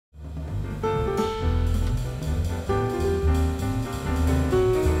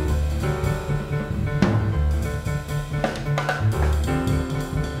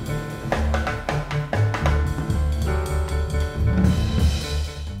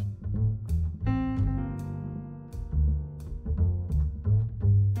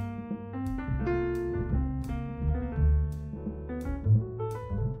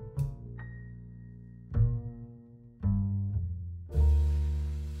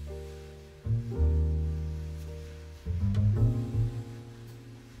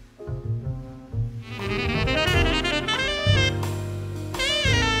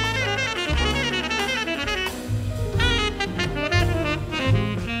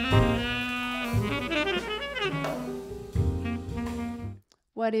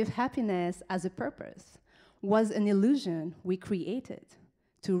What if happiness as a purpose was an illusion we created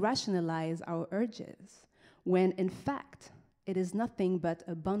to rationalize our urges, when in fact it is nothing but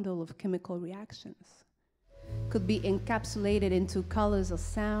a bundle of chemical reactions? Could be encapsulated into colors or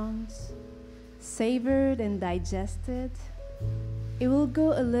sounds, savored and digested. It will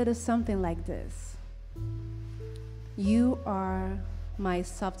go a little something like this. You are my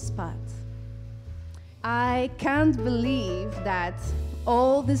soft spot. I can't believe that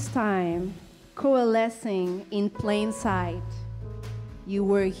all this time, coalescing in plain sight, you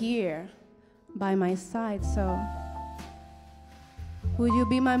were here by my side, so would you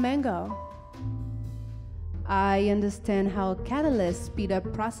be my mango? I understand how catalysts speed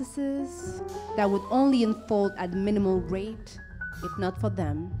up processes that would only unfold at minimal rate if not for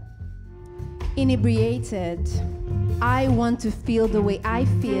them. Inebriated, I want to feel the way I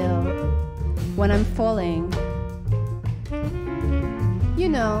feel when I'm falling. You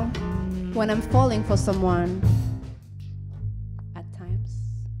know, when I'm falling for someone at times.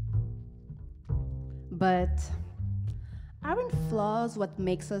 But aren't flaws what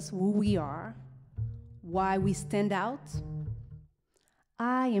makes us who we are? Why we stand out?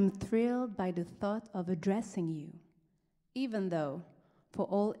 I am thrilled by the thought of addressing you, even though, for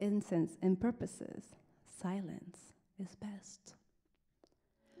all intents and purposes, silence is best.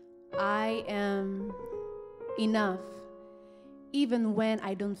 I am enough, even when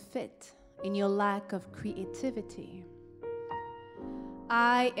I don't fit in your lack of creativity.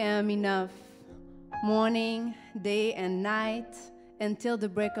 I am enough, morning, day, and night, until the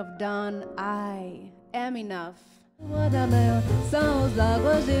break of dawn. I am enough. São as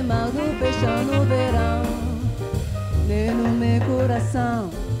águas de mar do peixão no verão, nem no meu coração.